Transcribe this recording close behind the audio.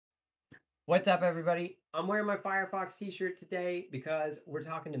What's up, everybody? I'm wearing my Firefox t-shirt today because we're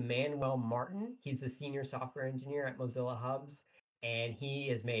talking to Manuel Martin. He's the senior software engineer at Mozilla Hubs, and he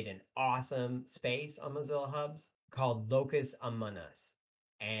has made an awesome space on Mozilla Hubs called Locus Amoenus.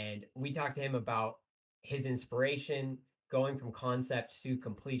 And we talked to him about his inspiration, going from concept to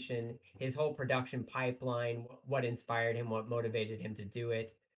completion, his whole production pipeline, what inspired him, what motivated him to do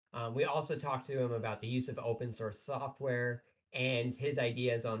it. We also talked to him about the use of open source software and his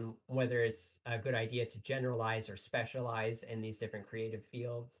ideas on whether it's a good idea to generalize or specialize in these different creative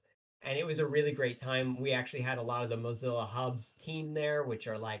fields. And it was a really great time. We actually had a lot of the Mozilla Hubs team there, which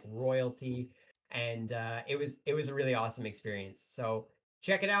are like royalty, and it was a really awesome experience. So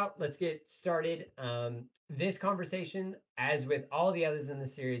check it out. Let's get started. This conversation, as with all the others in the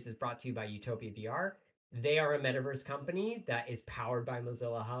series, is brought to you by Utopia VR. They are a metaverse company that is powered by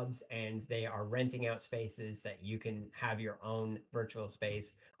Mozilla Hubs, and they are renting out spaces that you can have your own virtual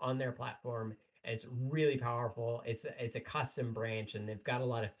space on their platform. And it's really powerful. It's a custom branch, and they've got a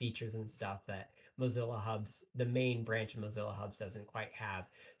lot of features and stuff that Mozilla Hubs, the main branch of Mozilla Hubs, doesn't quite have.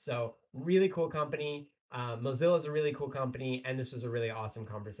 So really cool company. Mozilla is a really cool company, and this was a really awesome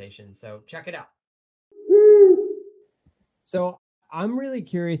conversation. So check it out. So I'm really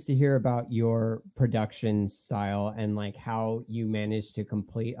curious to hear about your production style and like how you managed to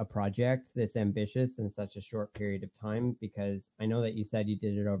complete a project this ambitious in such a short period of time, because I know that you said you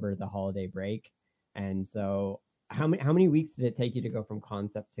did it over the holiday break. And so how many weeks did it take you to go from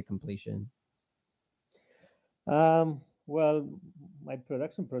concept to completion? Well, my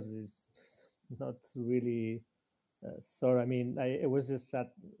production process is not really thorough. I mean, it was just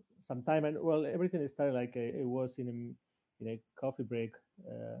at some time, and well, everything started like it was in a coffee break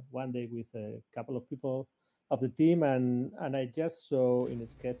one day with a couple of people of the team, and I just saw in a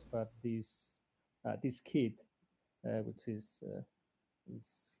sketchpad this kit, which is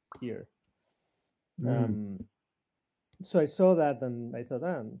here. Mm. Um, so I saw that and I thought,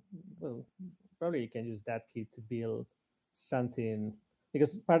 well, probably you can use that kit to build something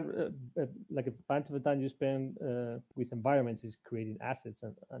because like a bunch of the time you spend with environments is creating assets,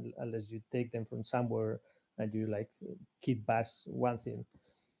 and unless you take them from somewhere and you like Kitbash one thing,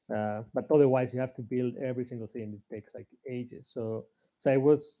 but otherwise you have to build every single thing. It takes like ages. So I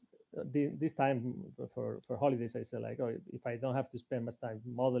was this time for holidays. I said like, oh, if I don't have to spend much time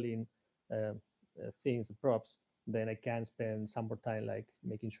modeling things and props, then I can spend some more time like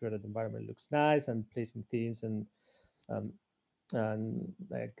making sure that the environment looks nice and placing things um, and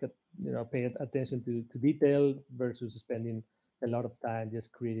like paying attention to detail versus spending a lot of time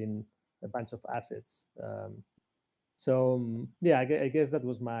just creating a bunch of assets. Yeah, I guess that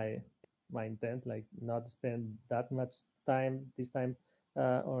was my intent, like not spend that much time this time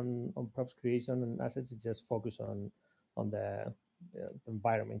on props creation and assets, just focus on the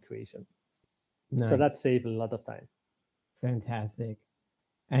environment creation. So that Nice. saved a lot of time. Fantastic.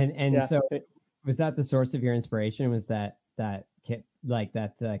 And Yeah. so was that the source of your inspiration? Was that kit, like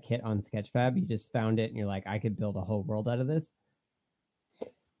that kit on Sketchfab? You just found it and you're like, I could build a whole world out of this?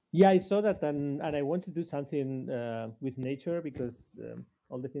 Yeah, I saw that, and I want to do something with nature because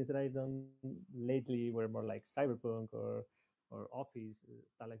all the things that I've done lately were more like cyberpunk or office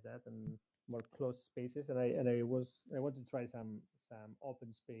stuff like that, and more closed spaces. And I want to try some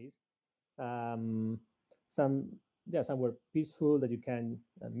open space, um, some yeah, somewhere peaceful that you can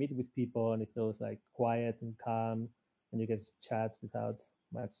meet with people and it feels like quiet and calm, and you can chat without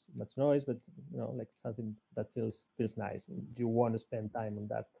much noise, but like something that feels nice. And you want to spend time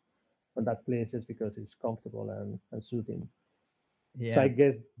on that place just because it's comfortable and soothing. So I Yeah.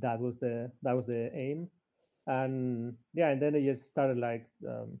 guess that was the aim, and yeah, and then I just started like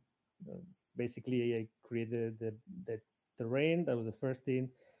basically I created the terrain. That was the first thing,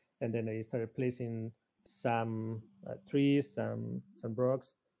 and then I started placing some trees, some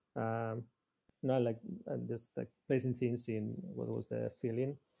rocks, um, like and just like placing things in what was the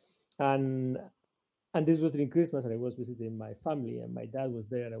filling, and and this was during Christmas, and I was visiting my family, and my dad was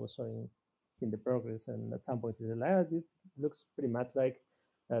there, and I was showing him the progress. And at some point, he said, "This looks pretty much like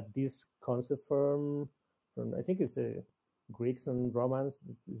this concept from I think it's a Greeks and Romans.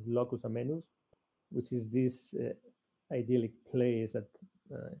 Is Locus Amoenus, which is this idyllic place that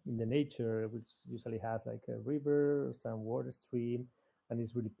in the nature, which usually has like a river or some water stream, and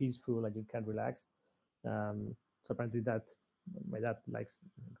it's really peaceful, and you can relax." So apparently that my dad likes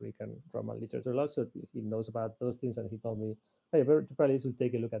Greek and Roman literature a lot, so he knows about those things, and he told me, "Hey, you probably should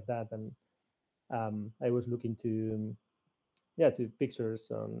take a look at that." And I was looking to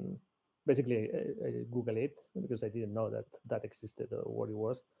pictures on basically I Google it because I didn't know that existed or what it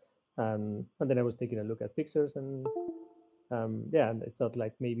was, and then I was taking a look at pictures, and yeah, and I thought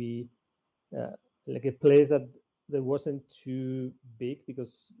like maybe like a place that wasn't too big,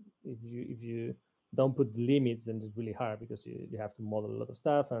 because if you don't put limits, then it's really hard, because you have to model a lot of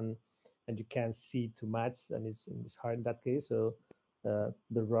stuff, and you can't see too much, and it's hard in that case. So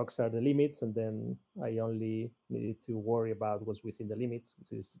the rocks are the limits, and then I only needed to worry about what's within the limits,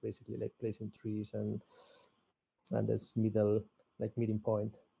 which is basically like placing trees and this middle, like meeting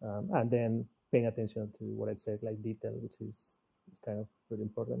point, and then paying attention to what it says, like detail, which is kind of really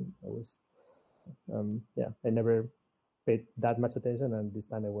important always. Yeah, I never paid that much attention, and this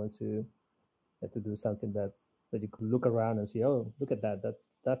time I wanted to do something that you could look around and see, oh, look at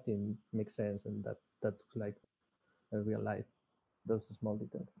that thing makes sense, and that's like a real life, those small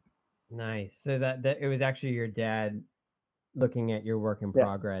details. Nice. So that it was actually your dad looking at your work in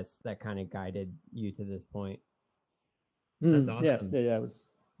progress that kind of guided you to this point. That's awesome. Yeah. It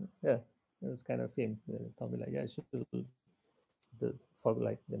was kind of him. He told me like, yeah, I should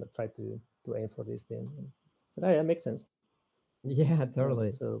try to aim for this thing. And I said, oh, yeah, makes sense. Yeah,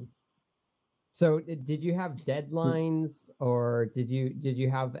 totally. So did you have deadlines, or did you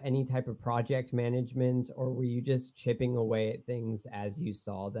have any type of project management, or were you just chipping away at things as you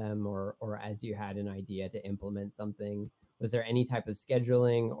saw them, or as you had an idea to implement something? Was there any type of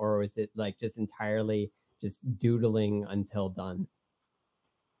scheduling, or was it like just entirely just doodling until done?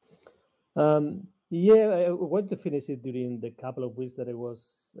 Yeah, I wanted to finish it during the couple of weeks that I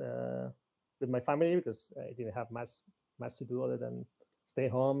was with my family, because I didn't have much to do other than stay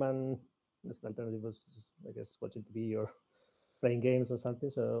home, and the alternative was just, I guess, watching TV or playing games or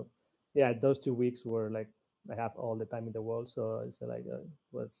something. So yeah, those 2 weeks were like, I have all the time in the world, so it's like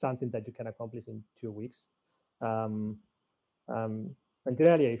well, something that you can accomplish in 2 weeks. And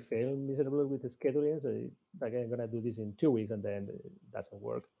generally I fail miserably with the scheduling, so like, I'm gonna do this in 2 weeks, and then it doesn't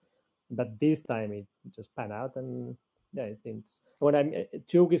work. But this time it just panned out, and yeah, I think when I'm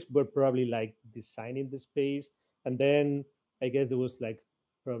 2 weeks were probably like designing the space, and then I guess there was like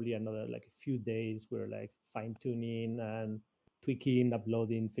probably another like a few days where like fine tuning and tweaking,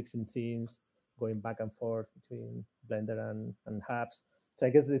 uploading, fixing things, going back and forth between Blender and Hubs. So I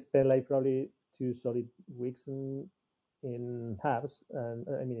guess they spent like probably 2 solid weeks in Hubs, and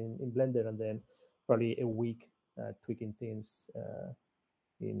I mean in Blender, and then probably a week tweaking things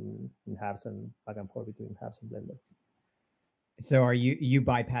in Hubs, and back and forth between Hubs and Blender. So are you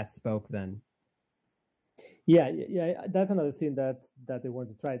bypass Spoke then? Yeah, that's another thing that they want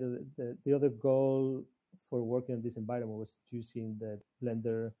to try. The other goal for working on this environment was choosing the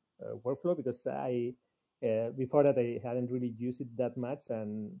Blender workflow, because I before that I hadn't really used it that much,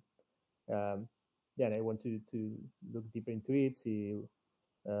 and yeah, I want to look deeper into it, see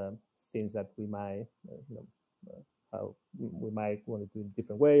things that we might how we might want to do it a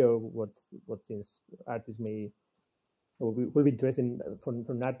different way, or what things artists may will be interesting from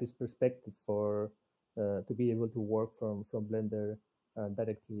an artist perspective for to be able to work from Blender and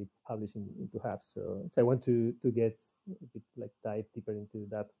directly publishing into Hubs. So I want to get a bit like dive deeper into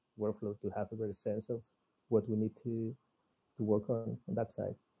that workflow to have a better sense of what we need to work on that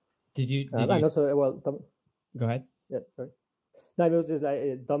side. Did you and also, well, Dom, go ahead. Yeah, sorry. No, it was just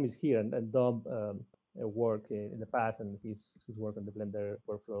like Dom is here, and Dom worked in the past, and he's worked on the Blender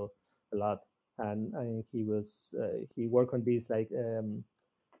workflow a lot, and he worked on this like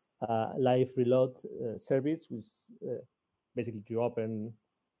live reload service, which basically you open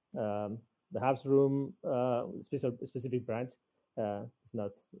the Hubs room, specific branch. It's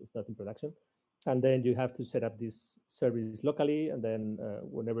not in production, and then you have to set up this service locally, and then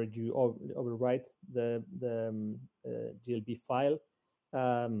whenever you overwrite the GLB file,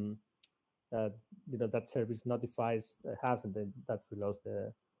 that service notifies Hubs, and then that reloads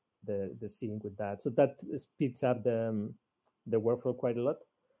the scene with that. So that speeds up the workflow quite a lot,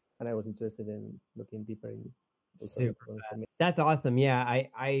 and I was interested in looking deeper in. That's awesome. Yeah,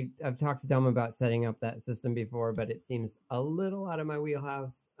 I've talked to Dom about setting up that system before, but it seems a little out of my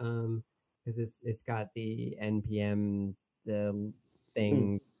wheelhouse because it's got the NPM the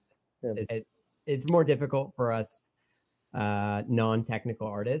thing. Yeah. It's more difficult for us non-technical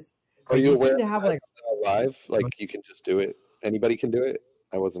artists. Are you aware to have like live? Like you can just do it. Anybody can do it.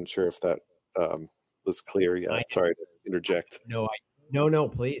 I wasn't sure if that was clear yet. Sorry to interject. No,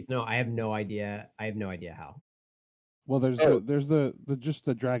 please. No, I have no idea. I have no idea how. Well, there's the just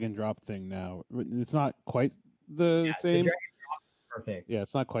the drag and drop thing now. It's not quite the same. The drag and drop is perfect. Yeah,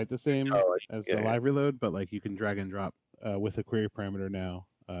 it's not quite the same as the live reload, but like you can drag and drop with a query parameter now.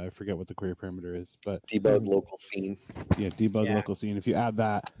 I forget what the query parameter is, but debug local scene. Yeah, debug local scene. If you add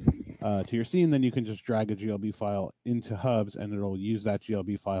that to your scene, then you can just drag a GLB file into Hubs, and it'll use that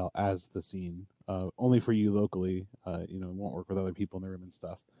GLB file as the scene, only for you locally. It won't work with other people in the room and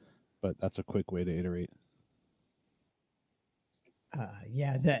stuff. but that's a quick way to iterate.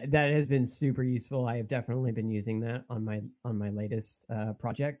 Yeah, that has been super useful. I have definitely been using that on my latest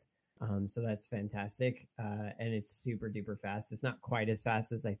project. So that's fantastic, and it's super duper fast. It's not quite as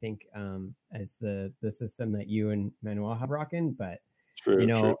fast as I think as the system that you and Manuel have rocking, but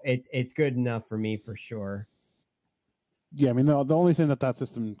True. it's good enough for me for sure. Yeah, I mean the only thing that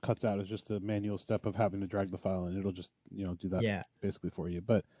system cuts out is just the manual step of having to drag the file, and it'll just do that basically for you.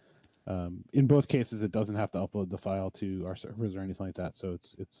 But in both cases, it doesn't have to upload the file to our servers or anything like that, so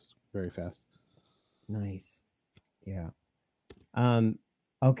it's very fast. Nice. Yeah.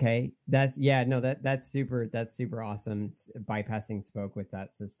 Okay. That's super awesome. Bypassing spoke with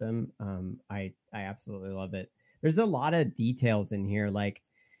that system. I absolutely love it. There's a lot of details in here, like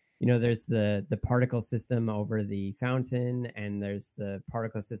there's the particle system over the fountain, and there's the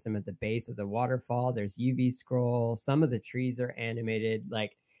particle system at the base of the waterfall. There's UV scroll. Some of the trees are animated.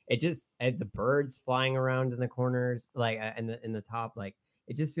 Like the birds flying around in the corners, like in the top. Like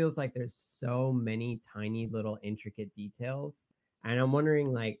it just feels like there's so many tiny little intricate details. And I'm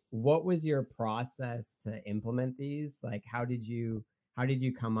wondering, like, what was your process to implement these? Like, how did you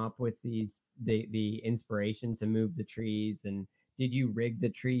come up with the inspiration to move the trees, and did you rig the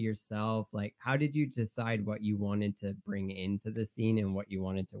tree yourself? Like, how did you decide what you wanted to bring into the scene and what you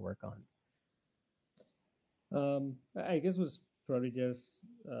wanted to work on? I guess it was probably just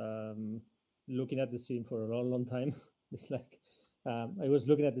looking at the scene for a long time. It's like I was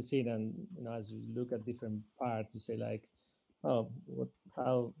looking at the scene, and as you look at different parts, you say like, oh,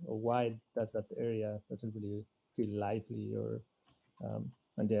 how or why does that area doesn't really feel lively, or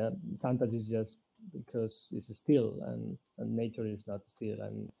and sometimes it's just because it's still, and nature is not still,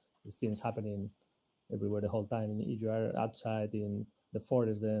 and the things happening everywhere the whole time. And if you are outside in the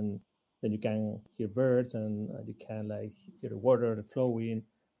forest, then you can hear birds, and you can like hear the water flowing.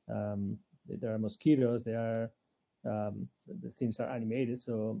 There are mosquitoes. There are the things are animated.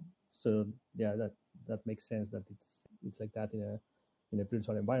 So yeah, that makes sense that it's like that in a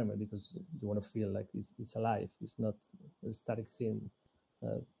virtual environment, because you want to feel like it's alive. It's not a static thing.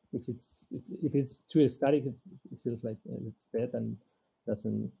 If it's too static, it feels like it's dead and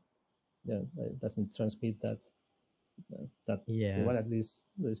doesn't transmit that. Well, at least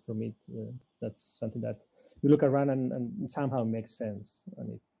for me, that's something that you look around and somehow makes sense,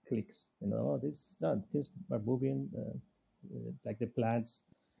 and it clicks. Things are moving, like the plants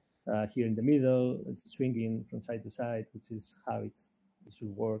here in the middle, it's swinging from side to side, which is how it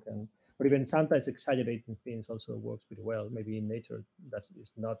should work. Or even sometimes exaggerating things also works pretty well. Maybe in nature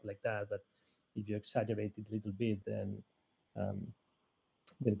it's not like that, but if you exaggerate it a little bit, then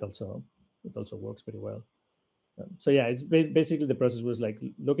it also works pretty well. So yeah, it's basically the process was like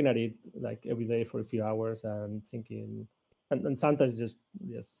looking at it like every day for a few hours and thinking, and sometimes just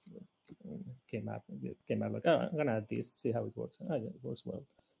came up like, oh, I'm gonna add this, see how it works. Oh, yeah, it works well.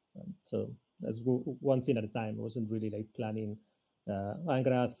 So that's one thing at a time. It wasn't really like planning. I'm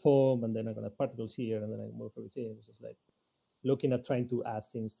gonna add foam, and then I'm gonna add particles here, and then I move everything. It was just like looking at trying to add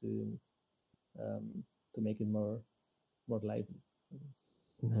things to make it more lively.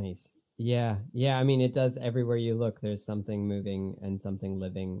 Nice. Yeah. I mean, it does. Everywhere you look, there's something moving and something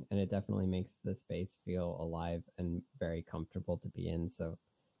living, and it definitely makes the space feel alive and very comfortable to be in. So,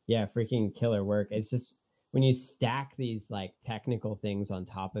 yeah, freaking killer work. It's just when you stack these like technical things on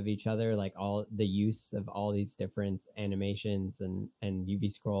top of each other, like all the use of all these different animations and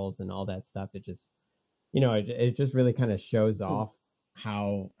UV scrolls and all that stuff, it just it just really kind of shows off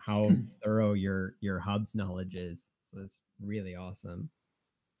how thorough your hubs knowledge is. So it's really awesome.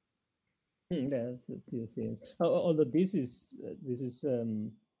 Yes, although this is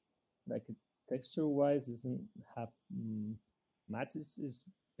like texture wise doesn't have much. Is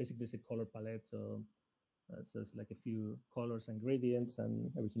basically a color palette, so it's like a few colors and gradients, and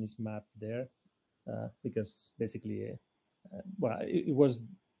everything is mapped there because basically well, it was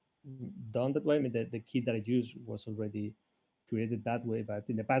done that way. I mean, the kit that I used was already created that way, but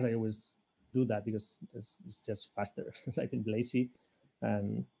in the past I always do that because it's just faster. Like I'm lazy,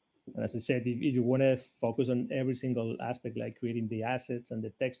 and as I said, if you want to focus on every single aspect, like creating the assets and the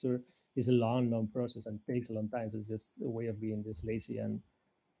texture, is a long process and takes a long time. So it's just a way of being just lazy and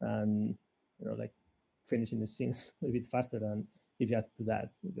like finishing the scenes a bit faster than if you have to do that,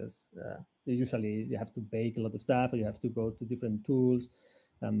 because usually you have to bake a lot of stuff, or you have to go to different tools.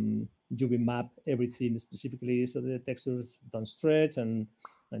 UV map everything specifically so the textures don't stretch, and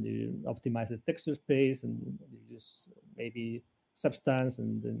you optimize the texture space, and you use maybe substance,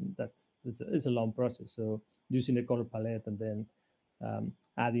 and then it's a long process. So using the color palette and then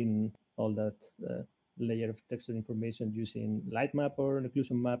adding all that layer of texture information using lightmap or an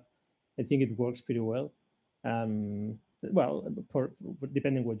occlusion map I think it works pretty well. Well, for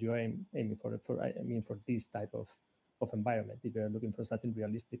depending what you are aiming for. I mean, for this type of environment, if you're looking for something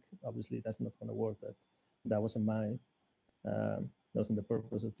realistic, obviously that's not going to work. But that wasn't that wasn't the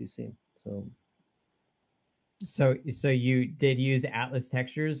purpose of this scene. So you did use Atlas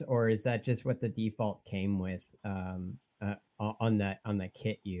textures, or is that just what the default came with on the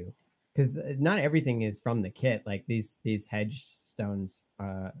kit? Because not everything is from the kit. Like these hedge stones,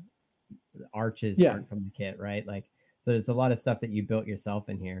 arches aren't from the kit, right? Like, so there's a lot of stuff that you built yourself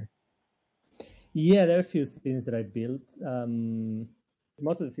in here. Yeah, there are a few things that I built.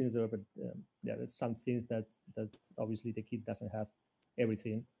 Most of the things are, but there's some things that obviously the kit doesn't have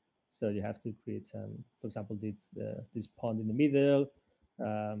everything. So you have to create some, for example, this pond in the middle,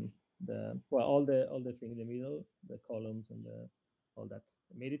 all the thing in the middle, the columns and all that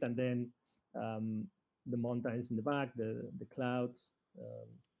made it, and then the mountains in the back, the clouds,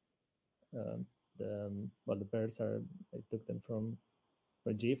 the birds I took them from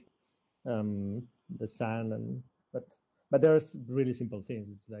GIF, the sun but there's really simple things.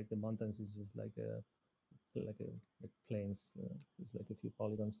 It's like the mountains is just like plains. It's like a few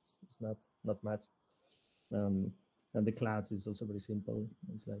polygons. It's not much. And the clouds is also very simple.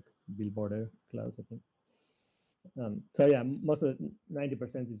 It's like billboarder clouds, I think. So yeah, most of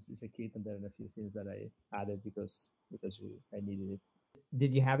 90% is a kit, and there are a few things that I added because I needed it.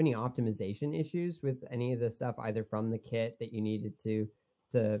 Did you have any optimization issues with any of the stuff, either from the kit that you needed to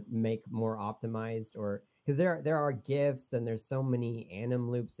make more optimized, or because there are GIFs and there's so many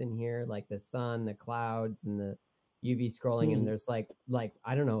animloops in here, like the sun, the clouds, and the UV scrolling, and there's like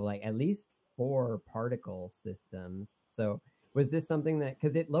I don't know, like at least 4 particle systems. So was this something that,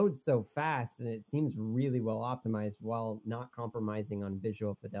 because it loads so fast and it seems really well optimized while not compromising on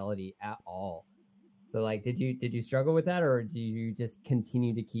visual fidelity at all? So like, did you struggle with that, or do you just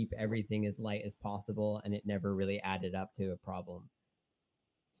continue to keep everything as light as possible and it never really added up to a problem?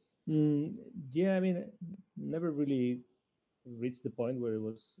 Yeah, I mean, never really reached the point where it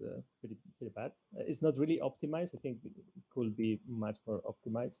was pretty bad. It's not really optimized. I think it could be much more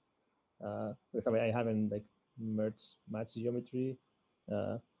optimized. For example, I haven't like merged match geometry,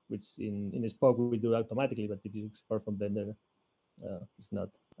 which in Spoke we do automatically, but if you export from Blender, it's not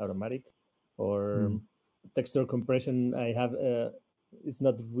automatic. Or texture compression, I have it's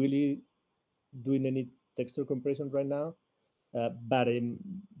not really doing any texture compression right now. But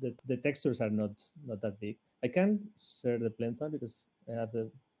the textures are not that big. I can share the blend file because I have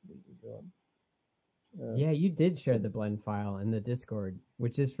the. Yeah, you did share the blend file in the Discord,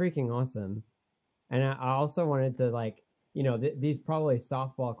 which is freaking awesome. And I also wanted to, like, these probably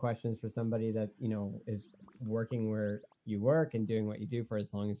softball questions for somebody that is working where you work and doing what you do for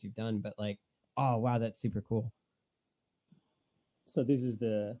as long as you've done. But like, oh wow, that's super cool. So this is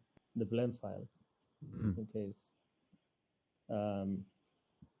the blend file, just in case.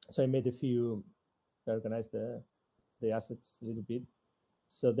 So I made a few, organize the assets a little bit.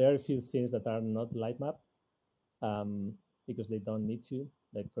 So there are a few things that are not lightmap because they don't need to.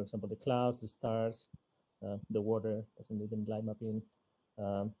 Like, for example, the clouds, the stars, the water doesn't need any light mapping.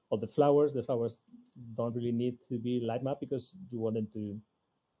 All the flowers don't really need to be light map because you want them to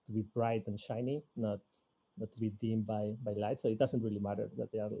be bright and shiny, not to be dimmed by light. So it doesn't really matter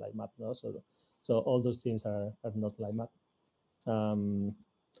that they are light map now. So all those things are not light map.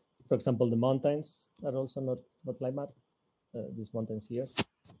 For example, the mountains are also not light map. These mountains here,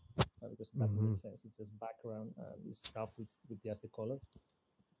 because it doesn't make sense. It's just background and it's stuff with just the color.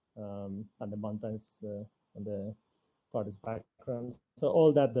 And the mountains on the part is background. So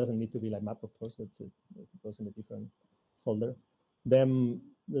all that doesn't need to be light map, of course. It goes in a different folder. Then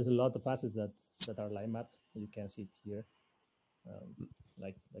there's a lot of assets that are light map. You can see it here,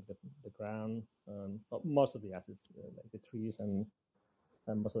 like the ground, most of the assets, like the trees and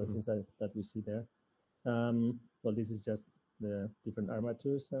most of the things that we see there. Well, this is just the different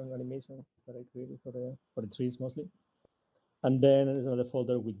armatures and animations that I created for the trees mostly. And then there's another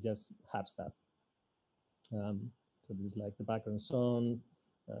folder with just Hub stuff. So this is like the background zone,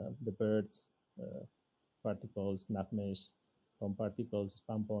 the birds, particles, nav mesh, foam particles,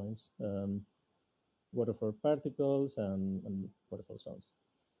 span points, waterfall particles, and waterfall zones.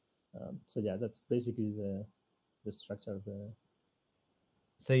 So yeah, that's basically the structure of the.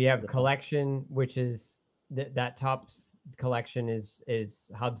 So you have collection, which is that top collection is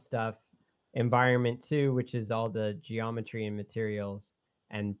hub stuff. Environment 2, which is all the geometry and materials,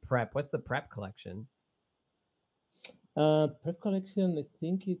 and prep. What's the prep collection? Prep collection, I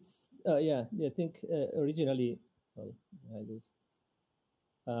think it's I think originally. Sorry, I guess.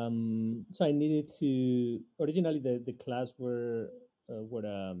 So I needed to originally the class were were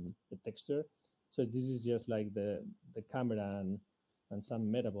the texture. So this is just like the camera and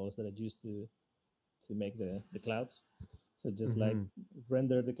some metaballs that I used to make the clouds. So just like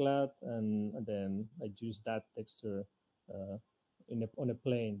render the cloud and then I use that texture on a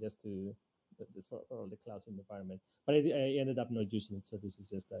plane just to for all the clouds in the environment. But I ended up not using it, so this is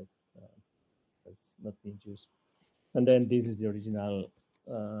just like it's not being used. And then this is the original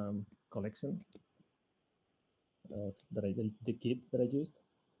collection that the kit that I used.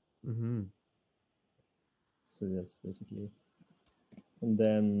 So that's basically, and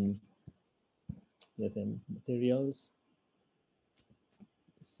then materials.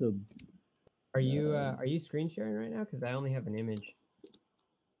 So are you screen sharing right now? Because I only have an image.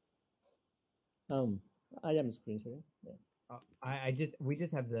 I am screen sharing. Yeah. We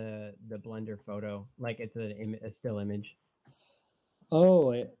just have the Blender photo, like it's a still image.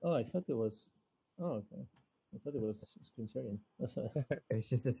 I thought it was. Oh, okay. I thought it was screen sharing. It's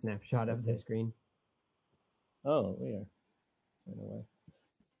just a snapshot of the screen. Oh, weird. I don't know why.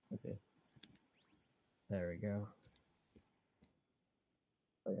 Okay. There we go.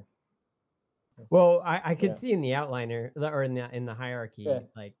 Oh yeah. Well, I could see in the outliner or in the hierarchy,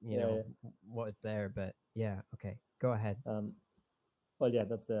 like what's there, but yeah, okay, go ahead. Well, yeah,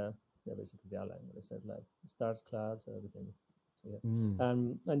 that's basically the outline. What I said, like stars, clouds, everything. So yeah,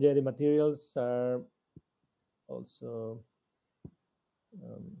 and yeah, the materials are also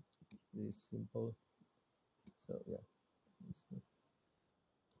really simple. So yeah,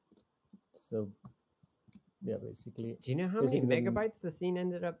 so yeah, basically. Do you know how many megabytes the scene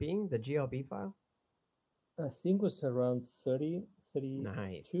ended up being? The GLB file? I think it was around 30, 32,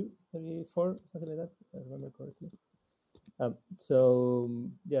 nice. 34, something like that. If I remember correctly. So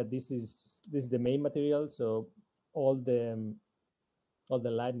yeah, this is the main material. So all the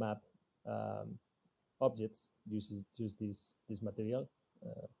lightmap objects use this material,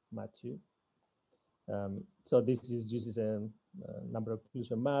 mat2. So this uses a number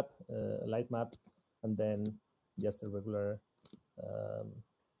occlusion map, a light map, and then just a regular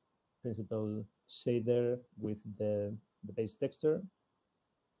principal shader with the base texture,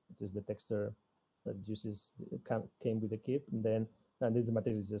 which is the texture that came with the kit, and this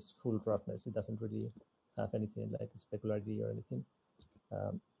material is just full roughness. It doesn't really have anything like specularity or anything.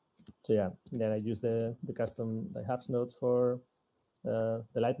 So yeah, then I use the custom Hubs nodes for the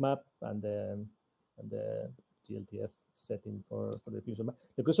light map and the GLTF setting for the occlusion map.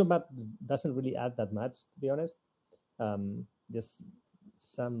 The occlusion map doesn't really add that much, to be honest. Just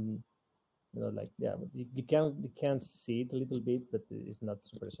some, like you can see it a little bit, but it's not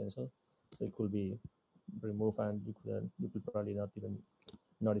super essential. So it could be removed, and you could probably not even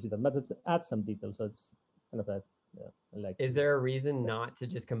notice it. But it adds some detail, so it's kind of that. Yeah, Is there a reason not to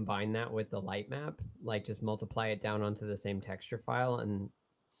just combine that with the light map? Like just multiply it down onto the same texture file and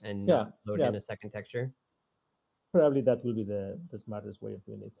load in a second texture? Probably that will be the smartest way of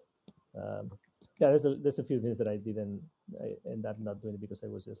doing it. Yeah, there's a few things that I end up not doing it because I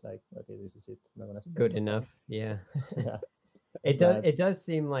was just like, okay, this is it. I'm not gonna spend good enough. Yeah. Yeah. It does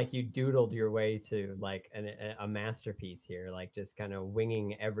seem like you doodled your way to like a masterpiece here, like just kind of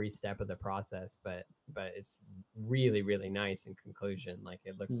winging every step of the process, but it's really, really nice in conclusion. Like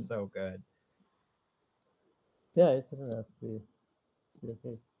it looks so good. Yeah, it turned out to be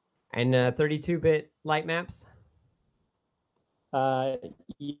okay. And 32-bit light maps?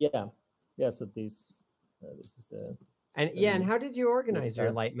 Yeah. So this is the and how did you organize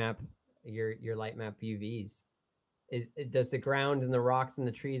your light map, your light map UVs? Does the ground and the rocks and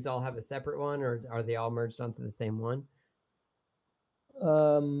the trees all have a separate one, or are they all merged onto the same one?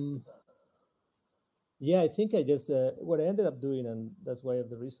 Yeah, I think I just what I ended up doing, and that's why of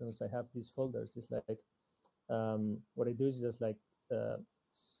the reasons I have these folders is like what I do is just like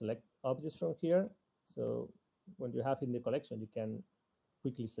select objects from here. So when you have it in the collection, you can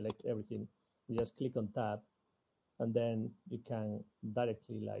quickly select everything. You just click on tab, and then you can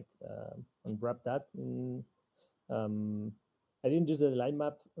directly like unwrap that in. I didn't use the line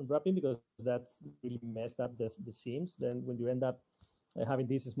map unwrapping because that's really messed up the seams. Then when you end up having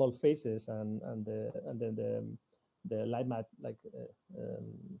these small faces and then the line map like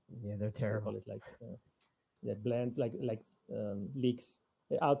they're terrible. Call it like blends like leaks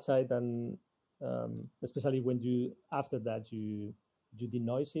outside, and especially when you after that you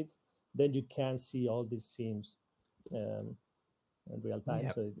denoise it, then you can see all these seams in real time.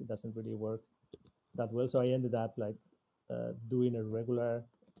 So it doesn't really work that well. So I ended up like doing a regular.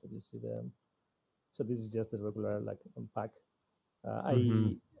 You see so this is just the regular like unpack.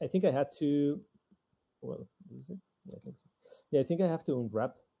 I think I had to. Well, is it? Yeah, I think so. Yeah, I think I have to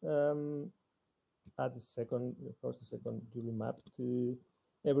unwrap add of course, the second UV map to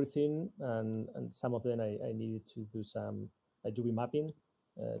everything, and some of them I needed to do some UV mapping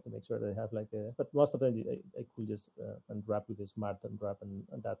to make sure that I have like a. But most of them I could just unwrap with a smart unwrap, and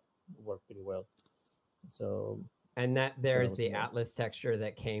that worked pretty well. So. And that there's the enough. Atlas texture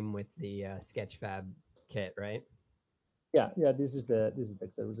that came with the Sketchfab kit, right? Yeah. This is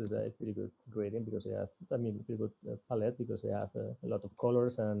texture, which is a pretty good gradient because we have, pretty good palette because we have a lot of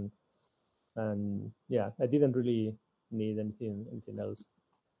colors, and yeah, I didn't really need anything else.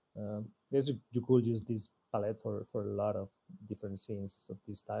 Guess you could use this palette for a lot of different scenes of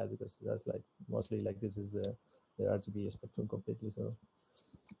this style because that's like mostly like this is the RGB spectrum completely. So.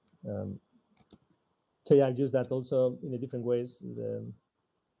 So yeah, I've used that also in a different ways.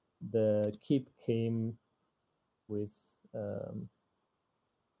 The kit came with the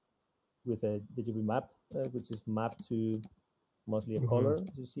UV map, which is mapped to mostly a color,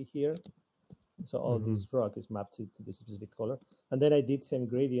 as you see here. So all this rock is mapped to this specific color. And then I did some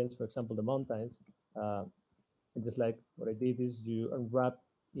gradients, for example, the mountains. And just like what I did is you unwrap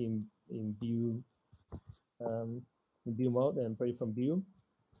in view mode and play from view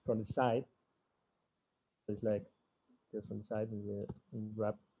from the side. It's like just from the side and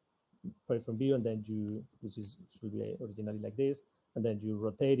wrap point from view, and then should be originally like this, and then you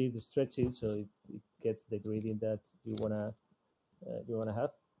rotate it, stretch it, so it gets the gradient that you wanna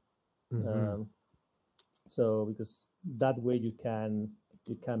have. So because that way you can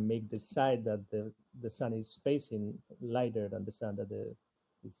make the side that the sun is facing lighter than the sun that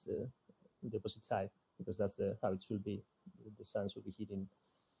it's the opposite side, because that's how it should be. The sun should be hitting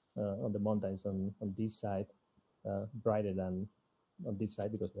on the mountains on this side brighter than on this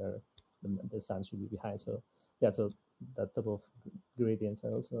side because the sun should be behind. So yeah, so that type of gradients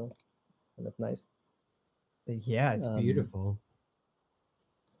are also kind of nice. Yeah, it's beautiful.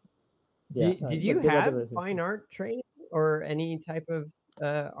 Yeah, did you have fine art training or any type of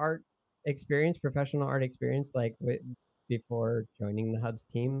art experience, professional art experience, like before joining the Hubs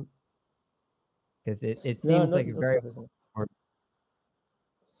team? Because it seems like a very.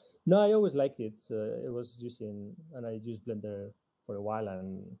 No, I always liked it. It was and I used Blender for a while,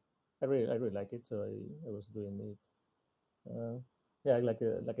 and I really like it. So I was doing it. Yeah, like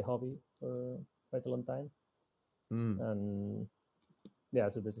a hobby for quite a long time. And yeah,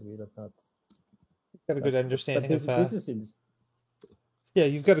 so basically that's not. Got a good understanding of. Yeah,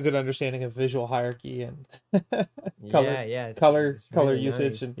 you've got a good understanding of visual hierarchy and color really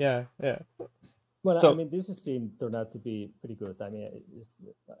usage, nice. And yeah. Well, so, I mean, this scene turned out to be pretty good. I mean,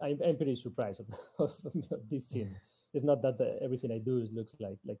 I'm pretty surprised of this scene. It's not that everything I do looks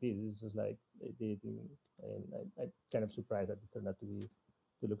like this. It's just like I did, and I'm kind of surprised that it turned out to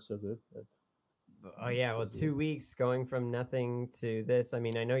look so good. Oh yeah, well, 2 weeks going from nothing to this. I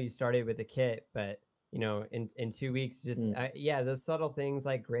mean, I know you started with a kit, but in 2 weeks, just those subtle things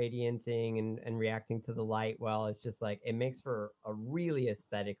like gradienting and reacting to the light. Well, it's just like it makes for a really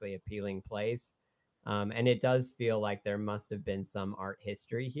aesthetically appealing place. And it does feel like there must have been some art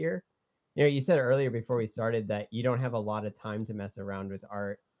history here. You said earlier before we started that you don't have a lot of time to mess around with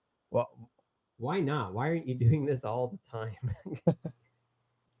art. Well, why not? Why aren't you doing this all the time?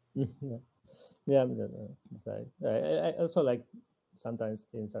 Yeah, it's like I also like sometimes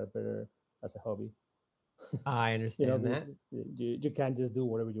things are better as a hobby. I understand that. You can't just do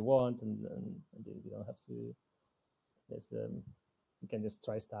whatever you want, and you don't have to. You can just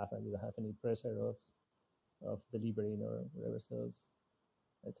try stuff, and you don't have any pressure of delivering or whatever. So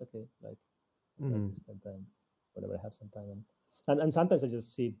it's okay. Like spend time whenever I have some time, and sometimes I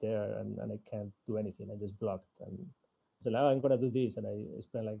just sit there and I can't do anything. I just blocked and so like, I'm gonna do this, and I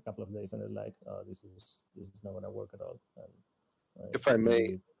spend like a couple of days, and I'm like, oh, this is not gonna work at all. And if I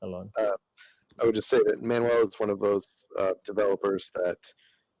may, I would just say that Manuel is one of those developers that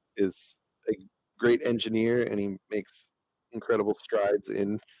is a great engineer, and he makes incredible strides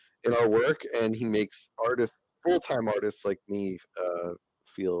in our work, and he makes full-time artists like me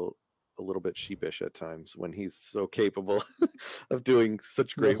feel a little bit sheepish at times when he's so capable of doing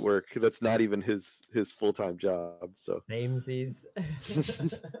such great work. That's not even his full-time job. So samesies.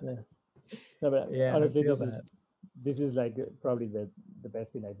 No, but honestly, this is like probably the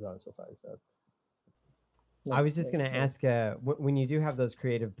best thing I've done so far. So I was just gonna ask, when you do have those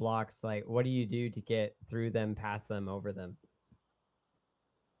creative blocks, like what do you do to get through them, past them, over them?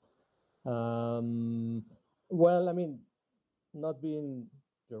 Well, I mean, not being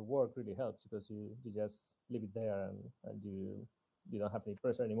your work really helps because you just leave it there and you don't have any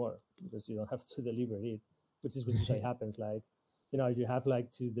pressure anymore because you don't have to deliver it, which usually happens. Like, you have like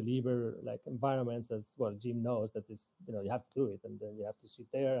to deliver like environments that's Jim knows that is, you have to do it, and then you have to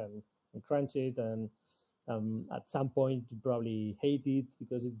sit there and crunch it, and at some point you probably hate it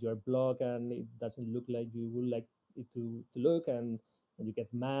because it's your blog and it doesn't look like you would like it to look, and you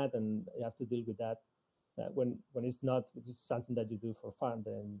get mad and you have to deal with that. When it's not, it's just something that you do for fun,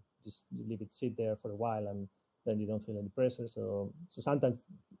 then just you leave it sit there for a while, and then you don't feel any pressure. So sometimes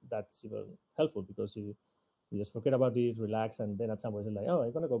that's even helpful because you just forget about it, relax, and then at some point you're like, oh,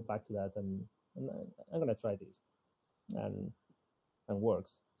 I'm gonna go back to that, and I'm gonna try this, and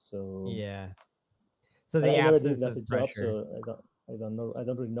works. So yeah. So I the never did absence it as of a job, pressure. so I don't know. I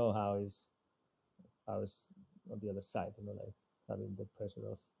don't really know how is on the other side. Like having the pressure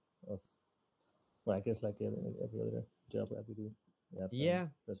of well, I guess like every other job that we do. Yeah,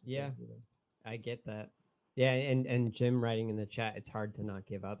 I get that. Yeah, and Jim writing in the chat, it's hard to not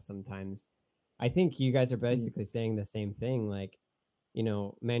give up sometimes. I think you guys are basically saying the same thing. Like, you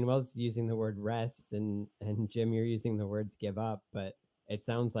know, Manuel's using the word rest, and Jim, you're using the words give up, but it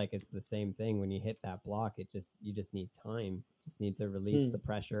sounds like it's the same thing. When you hit that block, you just need time. Just need to release the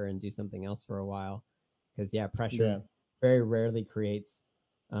pressure and do something else for a while. Because pressure very rarely creates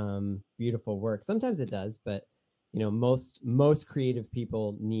beautiful work. Sometimes it does, but you know, most creative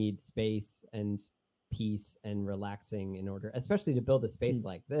people need space and peace and relaxing in order, especially to build a space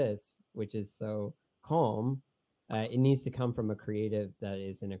like this, which is so calm. It needs to come from a creative that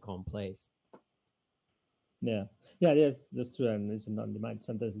is in a calm place. Yes, that's true, and it's on demand.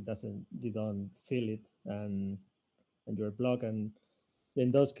 Sometimes it doesn't, you don't feel it, and you're blocked, and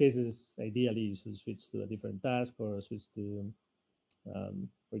in those cases, ideally, you should switch to a different task or switch to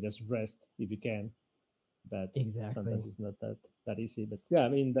or just rest if you can. But sometimes it's not that easy. But yeah, I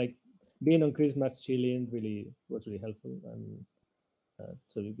mean, like being on Christmas chilling really was really helpful, and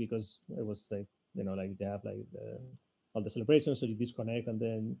so because it was like, you know, like they have like all the celebrations, so you disconnect and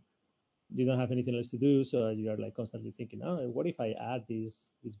then you don't have anything else to do, so you are like constantly thinking, oh, what if I add these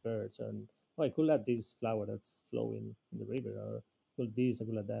birds, and oh, I could add this flower that's flowing in the river, or could this, I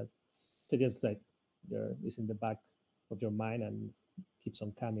could add that. So just like it's in the back of your mind and it keeps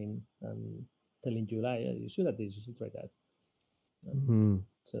on coming and telling you, like, you should add this, you should try that.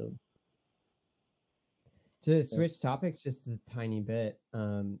 So to switch topics just a tiny bit,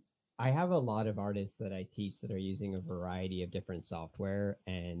 I have a lot of artists that I teach that are using a variety of different software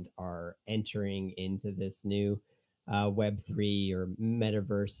and are entering into this new Web3 or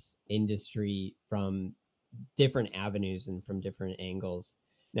Metaverse industry from different avenues and from different angles.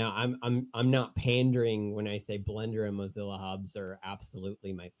 Now, I'm not pandering when I say Blender and Mozilla Hubs are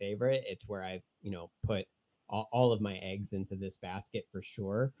absolutely my favorite. It's where I've, you know, put all of my eggs into this basket for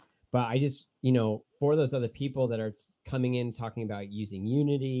sure. But I just, you know, for those other people that are coming in talking about using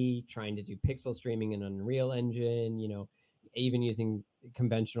Unity, trying to do pixel streaming in Unreal Engine, you know, even using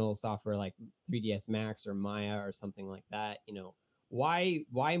conventional software like 3ds Max or Maya or something like that, you know, why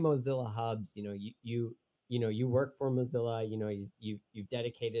Mozilla Hubs? You know, you work for Mozilla, you know, you've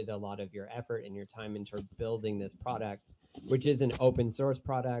dedicated a lot of your effort and your time into building this product, which is an open source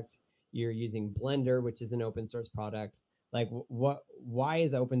product. You're using Blender, which is an open source product. Like, why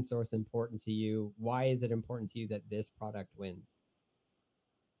is open source important to you? Why is it important to you that this product wins?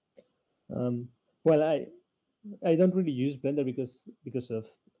 Well, I don't really use Blender because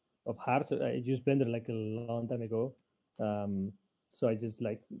of hubs. I used Blender like a long time ago. So I just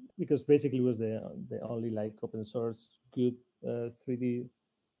like, because basically it was the only like open source good 3D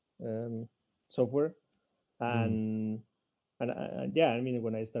software, and yeah, I mean,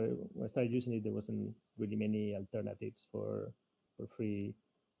 when I started using it, there wasn't really many alternatives for free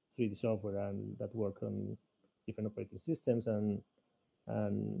 3D software and that work on different operating systems, and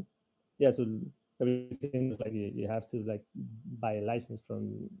yeah, so everything was like you have to like buy a license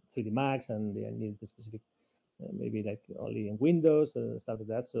from 3D Max, and they need the specific maybe like only in Windows stuff like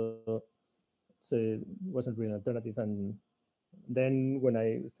that. So it wasn't really an alternative. And then when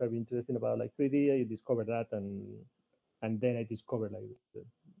I started interested about like 3D, I discovered that, and then I discovered like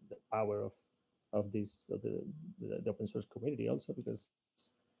the power of this the open source community also, because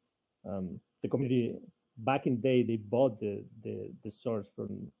the community back in the day, they bought the source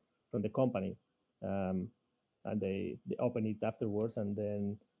from the company, and they open it afterwards, and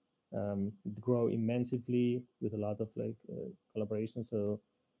then it grow immensely with a lot of like collaboration. So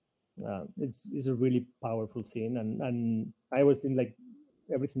it's a really powerful thing, and I always think like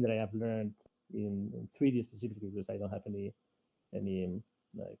everything that I have learned in 3D specifically, because I don't have any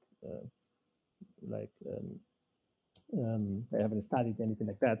like I haven't studied anything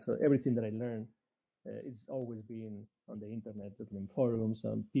like that. So everything that I learned, it's always been on the internet, in forums,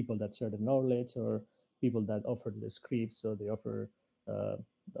 people that share the knowledge, or people that offer the scripts. So they offer,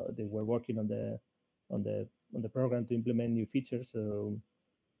 they were working on the program to implement new features. So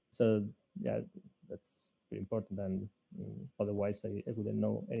So yeah, that's very important. And otherwise, I wouldn't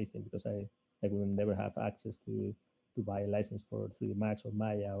know anything because I would never have access to buy a license for 3D Max or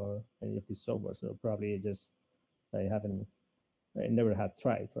Maya or any of this software. So probably I never had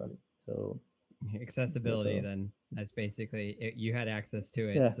tried probably. So accessibility, so, then that's basically it, you had access to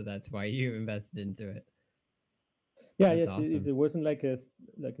it, yeah. so that's why you invested into it. Yeah, that's yes. Awesome. If it wasn't like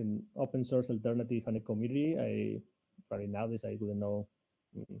an open source alternative and a community, I probably nowadays I wouldn't know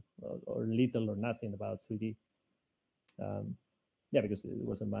or little or nothing about 3D. Yeah, because it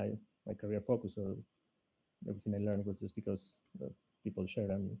wasn't my career focus, or everything I learned was just because people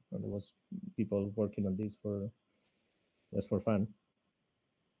shared and there was people working on this just for fun.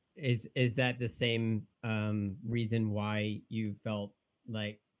 Is that the same reason why you felt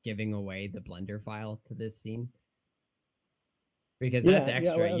like giving away the Blender file to this scene? Because that's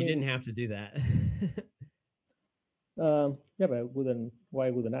extra. Well, you didn't have to do that. Yeah, but why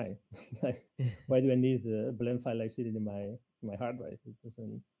wouldn't I? Why do I need a blend file like sitting in my hard drive? It's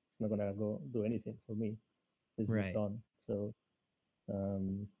not gonna go do anything for me. This is done. So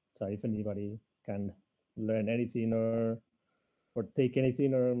so if anybody can learn anything or take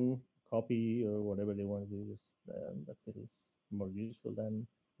anything or copy or whatever they want to do, that is more useful than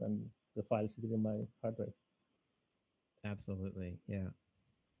the file sitting in my hard drive. Absolutely, yeah.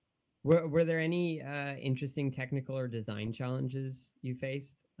 Were there any interesting technical or design challenges you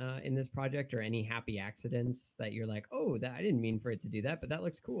faced in this project, or any happy accidents that you're like, oh, that I didn't mean for it to do that, but that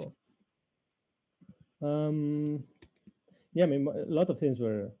looks cool? Yeah, I mean, a lot of things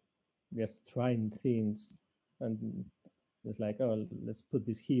were just trying things, and it's like, oh, let's put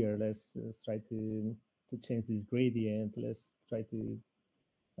this here. Let's try to change this gradient. Let's try to,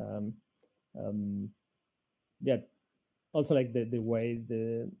 yeah. Also, like the way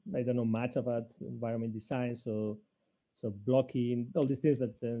I don't know much about environment design, so blocking, all these things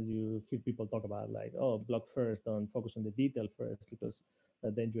that you hear people talk about, like, oh, block first, don't focus on the detail first, because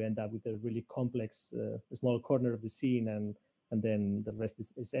then you end up with a really complex small corner of the scene, and then the rest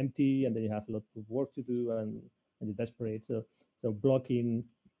is empty, and then you have a lot of work to do, and you're desperate. So blocking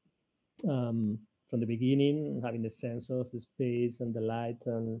from the beginning, having the sense of the space and the light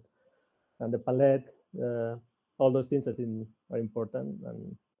and the palette, all those things I think are important,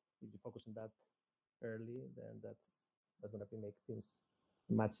 and if you focus on that early, then that's going to make things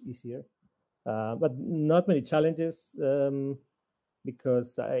much easier. But not many challenges,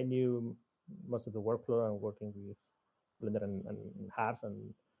 because I knew most of the workflow. I'm working with Blender and Hubs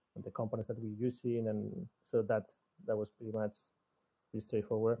and the components that we're using, and so that was pretty much pretty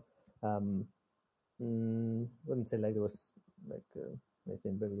straightforward. Wouldn't say like there was like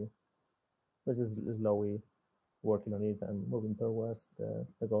anything very. It was just slowly working on it and moving towards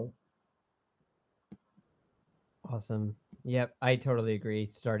the goal. Awesome. Yep, I totally agree.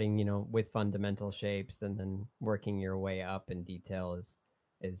 Starting, with fundamental shapes and then working your way up in detail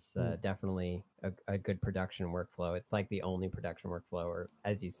is definitely a good production workflow. It's like the only production workflow, or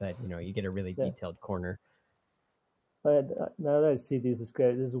as you said, you get a really detailed corner. But now that I see this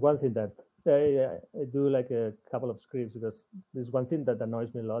script, this is one thing that I do like a couple of scripts, because there's one thing that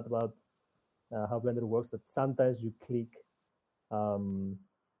annoys me a lot about how Blender works, that sometimes you click on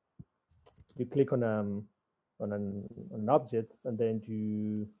an object, and then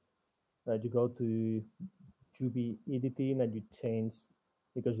you go to UV editing, and you change,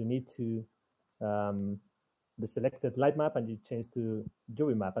 because you need to the selected light map, and you change to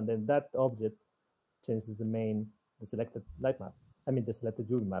UV map, and then that object changes the selected light map. I mean the selected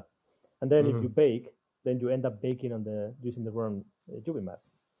UV map, and then if you bake, then you end up baking using the wrong UV map.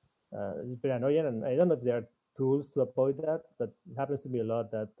 It's very annoying, and I don't know if there are tools to avoid that, but it happens to me a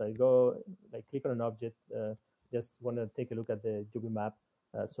lot that I go, like, click on an object, just want to take a look at the UV map,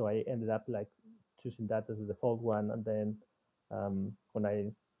 so I ended up like choosing that as the default one, and then when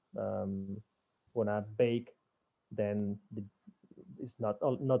I want to bake, then it's not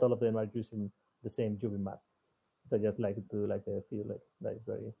all of them are using the same UV map. So I just like to do like a few like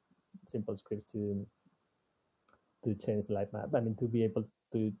very simple scripts to change the light map. I mean, to be able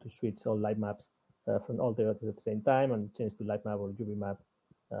to switch all light maps from all the others at the same time, and change to light map or UV map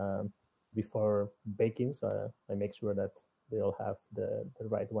before baking. So I make sure that they all have the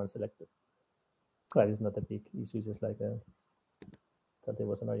right one selected. That is not a big issue, it's just like something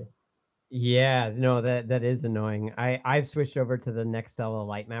was annoying. Yeah, no, that is annoying. I've switched over to the Nextella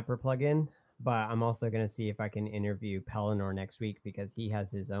Lightmapper plugin, but I'm also going to see if I can interview Pellinor next week, because he has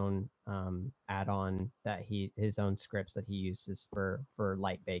his own add-on his own scripts that he uses for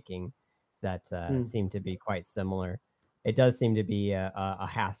light baking that seem to be quite similar. it does seem to be a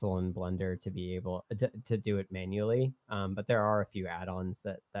hassle in Blender to be able to do it manually. But there are a few add-ons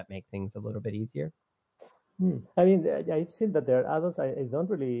that make things a little bit easier. I mean, I've seen that there are add-ons. I don't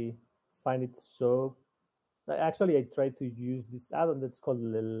really find it so. Actually, I tried to use this add-on that's called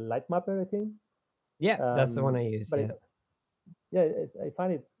Lightmapper, I think. Yeah, that's the one I use. Yeah, I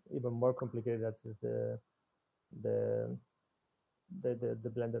find it even more complicated. That's just the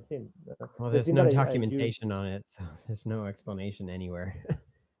Blender thing. Well, there's no documentation on it, so there's no explanation anywhere.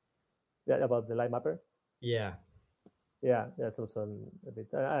 Yeah, about the Lightmapper. Yeah. Yeah, that's also a bit.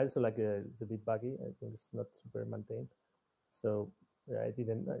 I also like it's a bit buggy. I think it's not super maintained. So yeah, I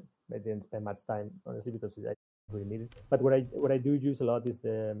didn't spend much time honestly because I really need it. But what I do use a lot is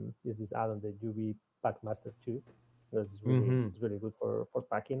this add-on, the UV Packmaster 2, because it's really good for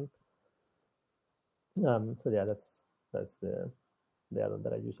packing. So yeah, that's the add-on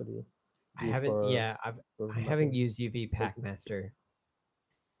that I usually. I haven't used UV Packmaster,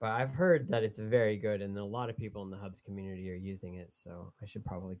 but I've heard that it's very good, and a lot of people in the Hubs community are using it. So I should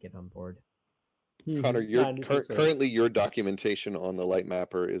probably get on board. Connor, currently your documentation on the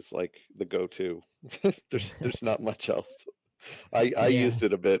Lightmapper is like the go-to. there's not much else. I used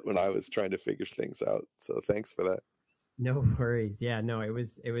it a bit when I was trying to figure things out. So thanks for that. No worries. Yeah, no, it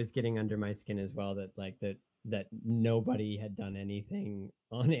was getting under my skin as well that nobody had done anything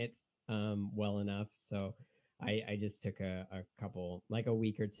on it well enough. So I just took a couple, like a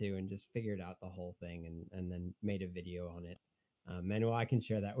week or two, and just figured out the whole thing and then made a video on it. Manuel, I can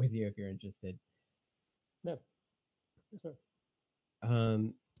share that with you if you're interested. No. Sure.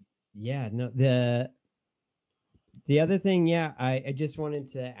 Yeah, no, the other thing, yeah, I just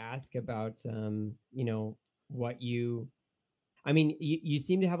wanted to ask about what you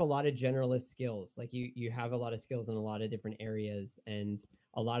seem to have a lot of generalist skills. Like you have a lot of skills in a lot of different areas, and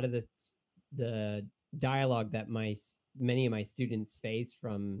a lot of the dialogue that many of my students face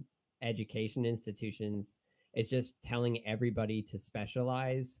from education institutions is just telling everybody to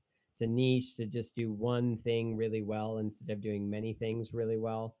specialize, to niche, to just do one thing really well instead of doing many things really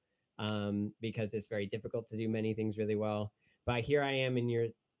well, because it's very difficult to do many things really well. But here I am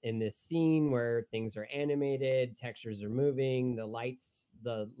in this scene where things are animated, textures are moving, the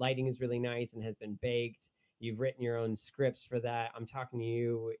lighting is really nice and has been baked. You've written your own scripts for that. I'm talking to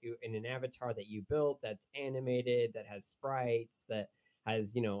you in an avatar that you built that's animated, that has sprites, that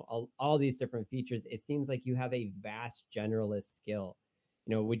has, all these different features. It seems like you have a vast generalist skill.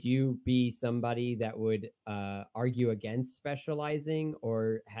 Would you be somebody that would argue against specializing,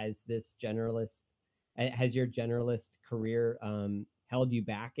 or has your generalist career held you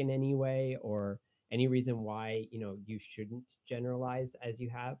back in any way, or any reason why you shouldn't generalize as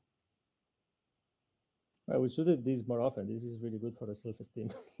you have? We should do this more often. This is really good for the self-esteem.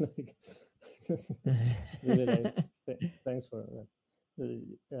 Really, thanks for that.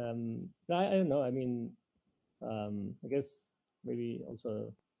 I don't know. I mean, I guess maybe also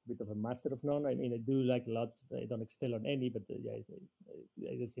a bit of a master of none. I mean, I do like a lot. I don't excel on any, but I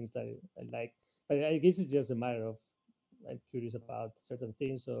do things that I like. I guess it's just a matter of I'm curious about certain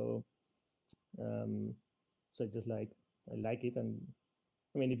things, so I just I like it, and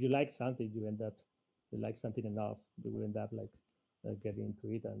I mean, if you like something, you like something enough, you will end up getting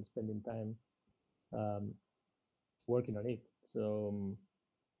into it and spending time working on it. So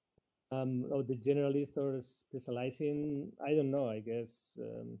the generalist or specializing, I don't know. I guess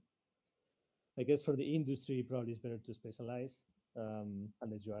for the industry, probably it's better to specialize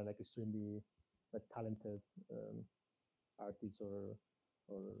unless you are extremely talented artist or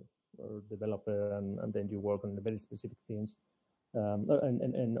developer, and then you work on the very specific things.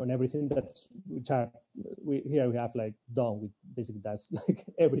 And on everything here we have Dawn, which basically does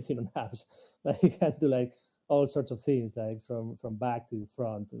everything on apps. You can do all sorts of things, from back to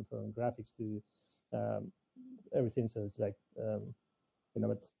front, and from graphics to everything. So it's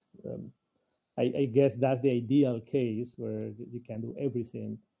I guess that's the ideal case where you can do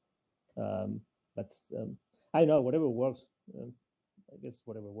everything. But I know whatever works. I guess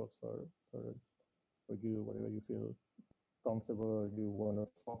whatever works for you, whatever you feel comfortable, you want to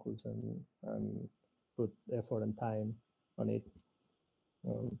focus and put effort and time on it.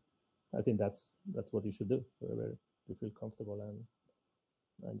 I think that's what you should do, wherever you feel comfortable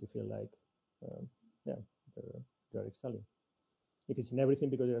and you feel you're excelling. If it's in everything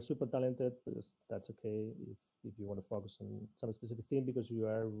because you're super talented, that's okay. If you want to focus on some specific thing because you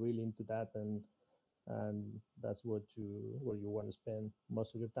are really into that and that's where you want to spend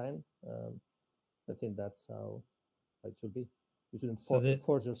most of your time, I think that's how it should be. You shouldn't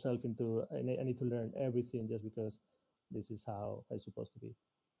force yourself into I need to learn everything just because this is how it's supposed to be.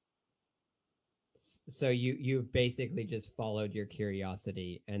 So you've basically just followed your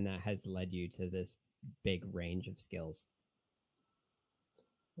curiosity, and that has led you to this big range of skills.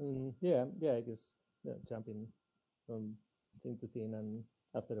 Yeah, I guess jumping from thing to thing, and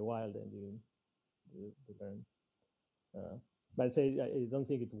after a while, then you learn. But I say I don't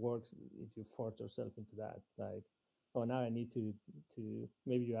think it works if you force yourself into that. Like, oh, now I need to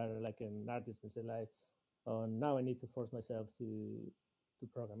maybe you are like an artist and say like, oh, now I need to force myself to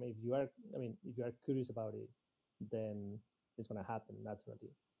program. If you are, I mean, if you are curious about it, then it's gonna happen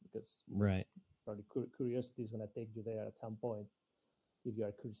naturally because right. Probably curiosity is gonna take you there at some point if you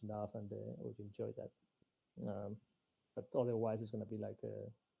are curious enough and or you enjoy that. But otherwise, it's gonna be like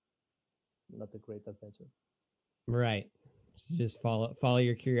not a great adventure. Right. So just follow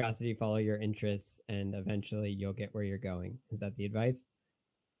your curiosity, follow your interests, and eventually you'll get where you're going. Is that the advice?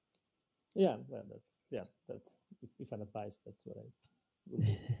 Yeah, well, that's if an advice, that's what I would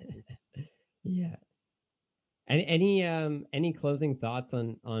do. Yeah. Any closing thoughts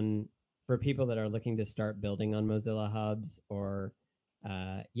on for people that are looking to start building on Mozilla Hubs, or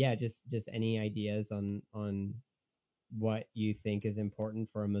just any ideas on what you think is important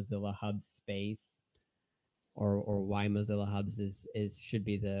for a Mozilla Hubs space, or why Mozilla Hubs is should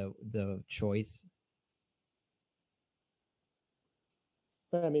be the choice?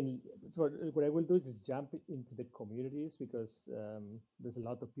 I mean, what I will do is just jump into the communities because there's a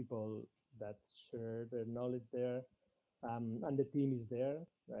lot of people that share their knowledge there, and the team is there.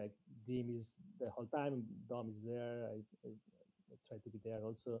 Like Dean is the whole time, Dom is there. I try to be there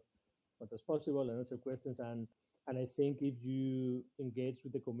also as much as possible and answer questions. And I think if you engage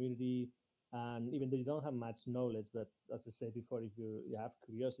with the community, and even though you don't have much knowledge, but as I said before, if you have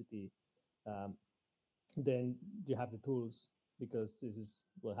curiosity, then you have the tools, because this is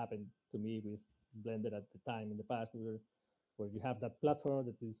what happened to me with Blender at the time in the past, where you have that platform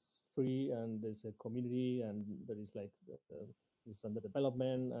that is free and there's a community and there is like it's under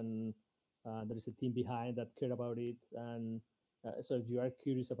development, and there is a team behind that care about it. And so if you are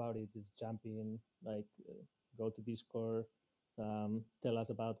curious about it, just jump in, like go to Discord, tell us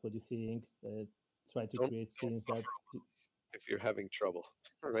about what you think, try to create things that if you're having trouble,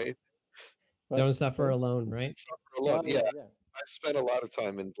 right? Don't suffer alone, right? Suffer alone. Yeah. I've spent a lot of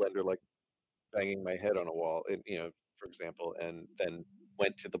time in Blender, like banging my head on a wall, and, for example, and then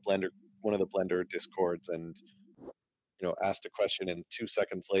went to one of the Blender Discords, and asked a question, and 2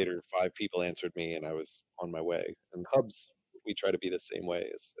 seconds later, 5 people answered me, and I was on my way. And Hubs, we try to be the same way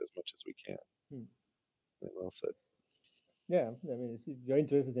as much as we can. Well said. Yeah, I mean, if you're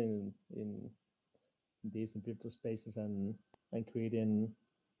interested in these virtual spaces and creating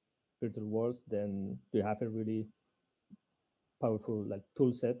virtual worlds, then you have a really powerful like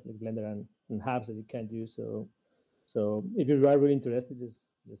tool set like Blender and Hubs that you can use. So if you are really interested,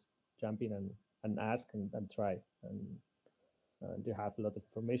 just jump in and ask and try. And you have a lot of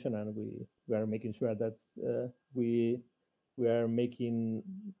information, and we are making sure that we are making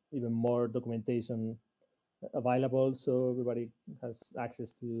even more documentation available, so everybody has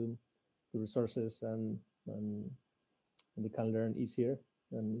access to the resources and they can learn easier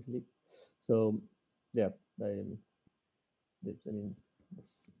and easily. So yeah, I mean,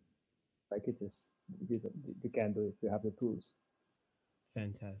 it's like it is, you can do it if you have the tools.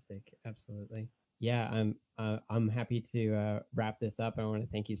 Fantastic, absolutely. Yeah, I'm happy to wrap this up. I want to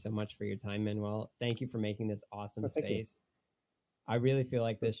thank you so much for your time, Manuel. Thank you for making this awesome space. I really feel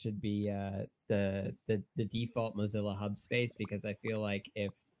like this should be the default Mozilla Hub space, because I feel like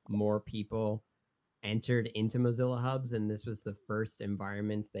if more people entered into Mozilla Hubs and this was the first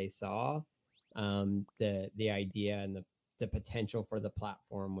environment they saw, the idea and the potential for the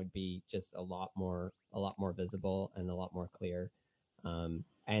platform would be just a lot more visible and a lot more clear.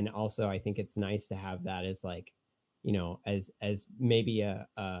 And also, I think it's nice to have that as like, as maybe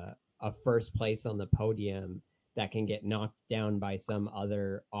a first place on the podium that can get knocked down by some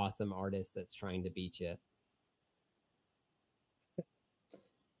other awesome artist that's trying to beat you.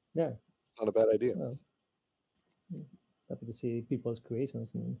 Yeah, not a bad idea. Well, happy to see people's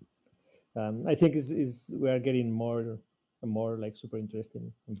creations, and I think is we are getting more and more like super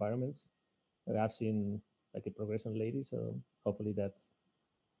interesting environments. I've seen like a progression lately, so hopefully that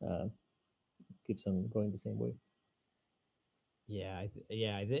keeps on going the same way.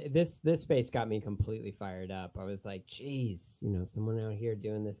 This space got me completely fired up. I was like, geez, someone out here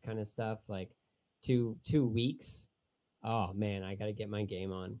doing this kind of stuff, like 2 weeks. Oh man, I got to get my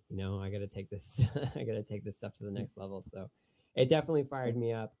game on. I got to take this. I got to take this stuff to the next level. So it definitely fired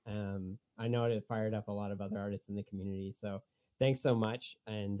me up. I know it fired up a lot of other artists in the community. So thanks so much.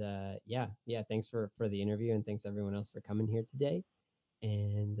 And thanks for the interview, and thanks everyone else for coming here today.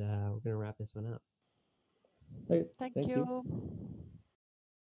 And we're gonna wrap this one up. Okay, Thank you.